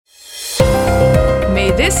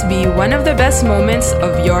May this be one of the best moments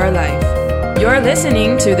of your life. You're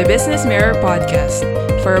listening to the Business Mirror Podcast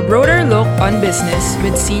for a broader look on business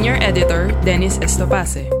with Senior Editor Dennis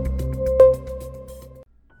Estopace.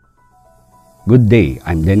 Good day,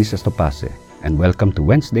 I'm Dennis Estopace, and welcome to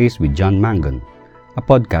Wednesdays with John Mangan, a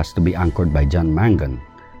podcast to be anchored by John Mangan,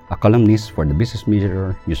 a columnist for the Business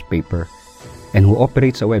Mirror newspaper and who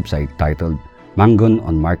operates a website titled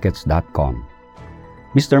mangononmarkets.com.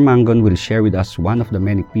 Mr. Mangan will share with us one of the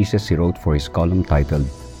many pieces he wrote for his column titled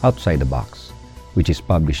Outside the Box, which is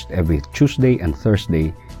published every Tuesday and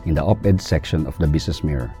Thursday in the op-ed section of the Business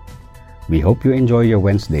Mirror. We hope you enjoy your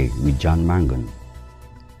Wednesday with John Mangan.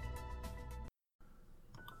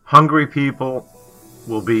 Hungry people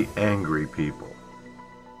will be angry people.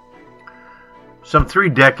 Some 3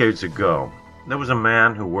 decades ago, there was a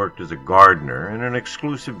man who worked as a gardener in an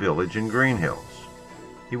exclusive village in Green Hills.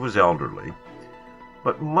 He was elderly,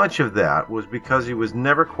 but much of that was because he was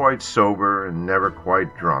never quite sober and never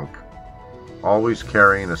quite drunk, always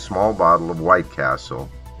carrying a small bottle of White Castle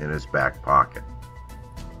in his back pocket.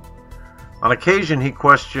 On occasion, he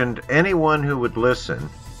questioned anyone who would listen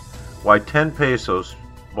why 10 pesos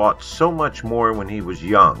bought so much more when he was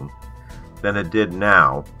young than it did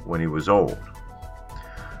now when he was old.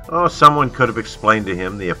 Oh, someone could have explained to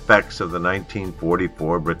him the effects of the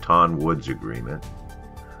 1944 Bretton Woods Agreement,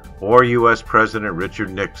 or U.S. President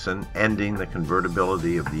Richard Nixon ending the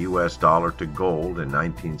convertibility of the U.S. dollar to gold in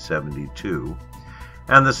 1972,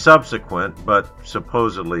 and the subsequent but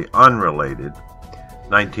supposedly unrelated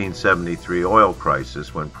 1973 oil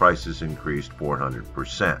crisis when prices increased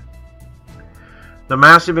 400%. The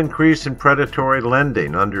massive increase in predatory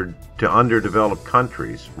lending to underdeveloped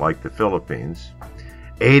countries like the Philippines,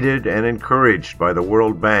 aided and encouraged by the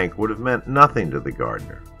World Bank, would have meant nothing to the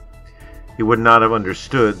gardener. He would not have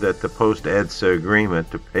understood that the post-EDSA agreement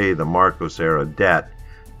to pay the Marcos-era debt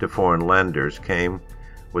to foreign lenders came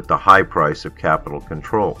with the high price of capital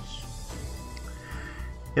controls.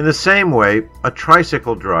 In the same way, a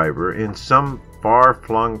tricycle driver in some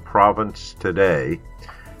far-flung province today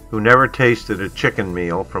who never tasted a chicken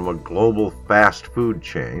meal from a global fast food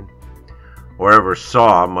chain, or ever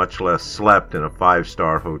saw, much less slept in a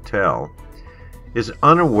 5-star hotel, is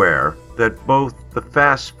unaware that both the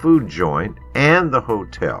fast food joint and the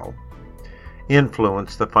hotel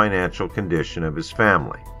influence the financial condition of his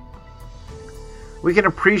family. We can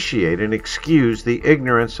appreciate and excuse the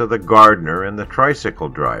ignorance of the gardener and the tricycle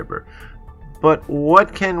driver, but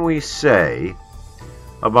what can we say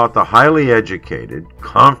about the highly educated,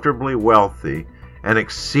 comfortably wealthy, and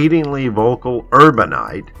exceedingly vocal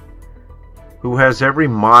urbanite who has every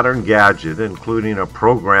modern gadget, including a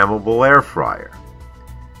programmable air fryer?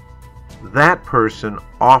 That person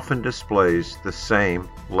often displays the same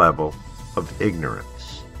level of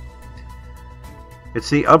ignorance.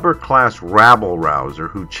 It's the upper-class rabble-rouser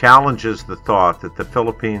who challenges the thought that the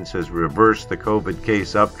Philippines has reversed the COVID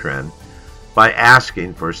case uptrend by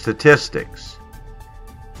asking for statistics,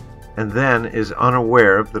 and then is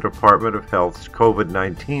unaware of the Department of Health's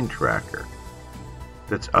COVID-19 tracker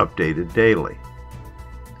that's updated daily.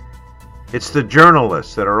 It's the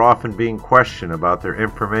journalists that are often being questioned about their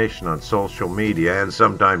information on social media and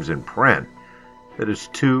sometimes in print that is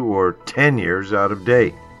 2 or 10 years out of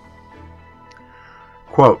date.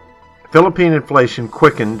 Quote, Philippine inflation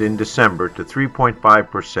quickened in December to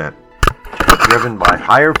 3.5%, driven by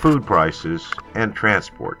higher food prices and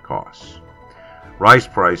transport costs. Rice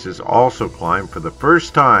prices also climbed for the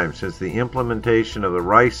first time since the implementation of the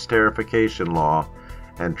rice tariffication law,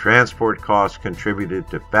 and transport costs contributed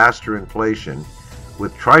to faster inflation,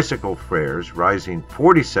 with tricycle fares rising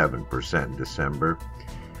 47% in December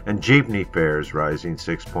and jeepney fares rising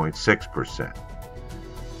 6.6%.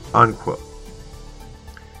 Unquote.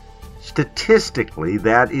 Statistically,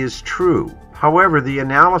 that is true. However, the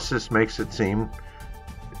analysis makes it seem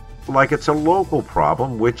like it's a local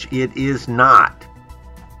problem, which it is not.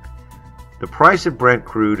 The price of Brent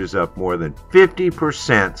crude is up more than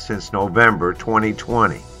 50% since November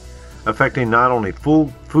 2020, affecting not only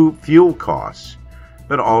fuel costs,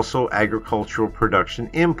 but also agricultural production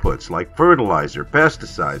inputs like fertilizer,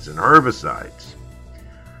 pesticides, and herbicides.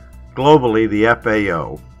 Globally, the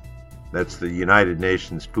FAO, that's the United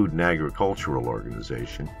Nations Food and Agricultural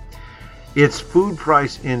Organization, its food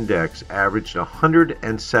price index averaged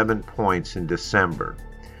 107 points in December,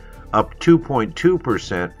 up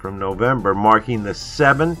 2.2% from November, marking the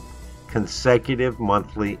 7th consecutive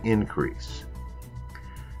monthly increase.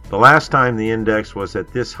 The last time the index was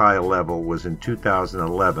at this high level was in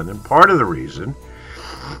 2011, and part of the reason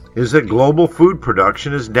is that global food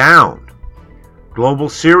production is down. Global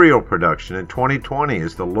cereal production in 2020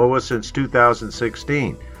 is the lowest since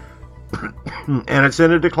 2016, and it's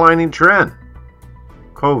in a declining trend.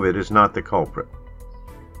 COVID is not the culprit.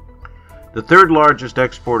 The third largest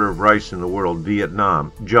exporter of rice in the world,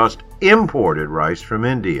 Vietnam, just imported rice from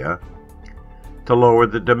India to lower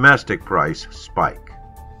the domestic price spike.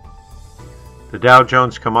 The Dow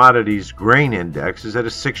Jones Commodities Grain Index is at a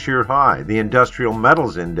 6-year high. The Industrial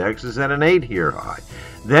Metals Index is at an 8-year high.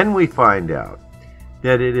 Then we find out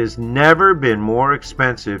that it has never been more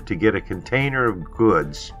expensive to get a container of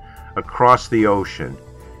goods across the ocean,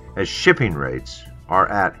 as shipping rates are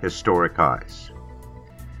at historic highs.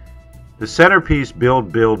 The centerpiece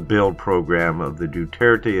Build, Build, Build program of the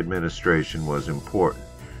Duterte administration was important.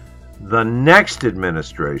 The next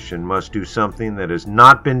administration must do something that has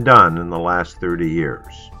not been done in the last 30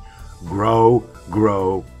 years. Grow,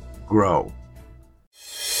 grow, grow.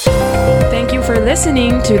 Thank you for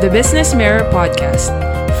listening to the Business Mirror podcast.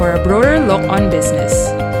 For a broader look on business,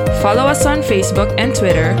 follow us on Facebook and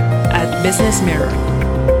Twitter at Business Mirror.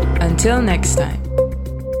 Until next time.